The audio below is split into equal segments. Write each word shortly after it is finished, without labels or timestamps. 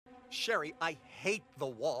Sherry, I hate the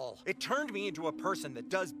wall. It turned me into a person that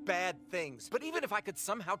does bad things. But even if I could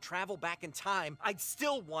somehow travel back in time, I'd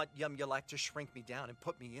still want Yum-Yulak to shrink me down and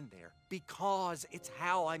put me in there. Because it's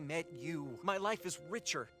how I met you. My life is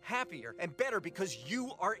richer, happier, and better because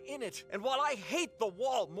you are in it. And while I hate the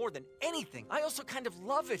wall more than anything, I also kind of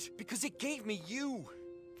love it because it gave me you.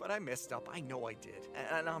 But I messed up. I know I did.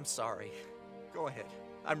 And I'm sorry. Go ahead.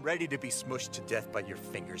 I'm ready to be smushed to death by your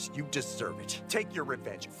fingers. You deserve it. Take your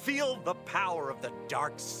revenge. Feel the power of the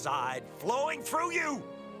dark side flowing through you!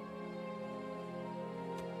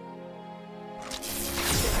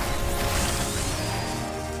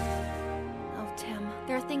 Oh, Tim,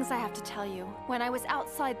 there are things I have to tell you. When I was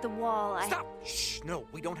outside the wall, Stop! Shh! No,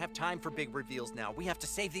 we don't have time for big reveals now. We have to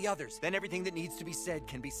save the others. Then everything that needs to be said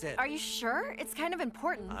can be said. Are you sure? It's kind of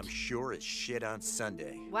important. I'm sure as shit on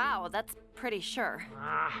Sunday. Wow, that's pretty sure.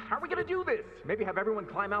 How are we gonna do this? Maybe have everyone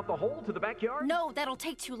climb out the hole to the backyard? No, that'll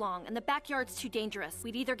take too long, and the backyard's too dangerous.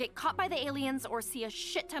 We'd either get caught by the aliens or see a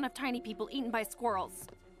shit ton of tiny people eaten by squirrels.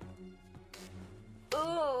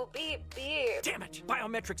 Ooh, beep, beep. Damn it!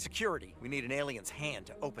 Biometric security. We need an alien's hand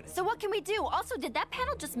to open it. So what can we do? Also, did that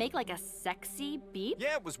panel just make like a sexy beep?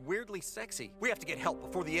 Yeah, it was weirdly sexy. We have to get help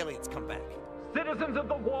before the aliens come back. Citizens of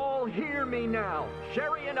the wall, hear me now.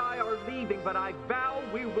 Sherry and I are leaving, but I vow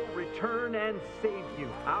we will return and save you.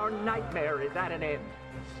 Our nightmare is at an end.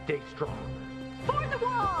 Stay strong. For the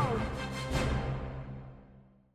wall!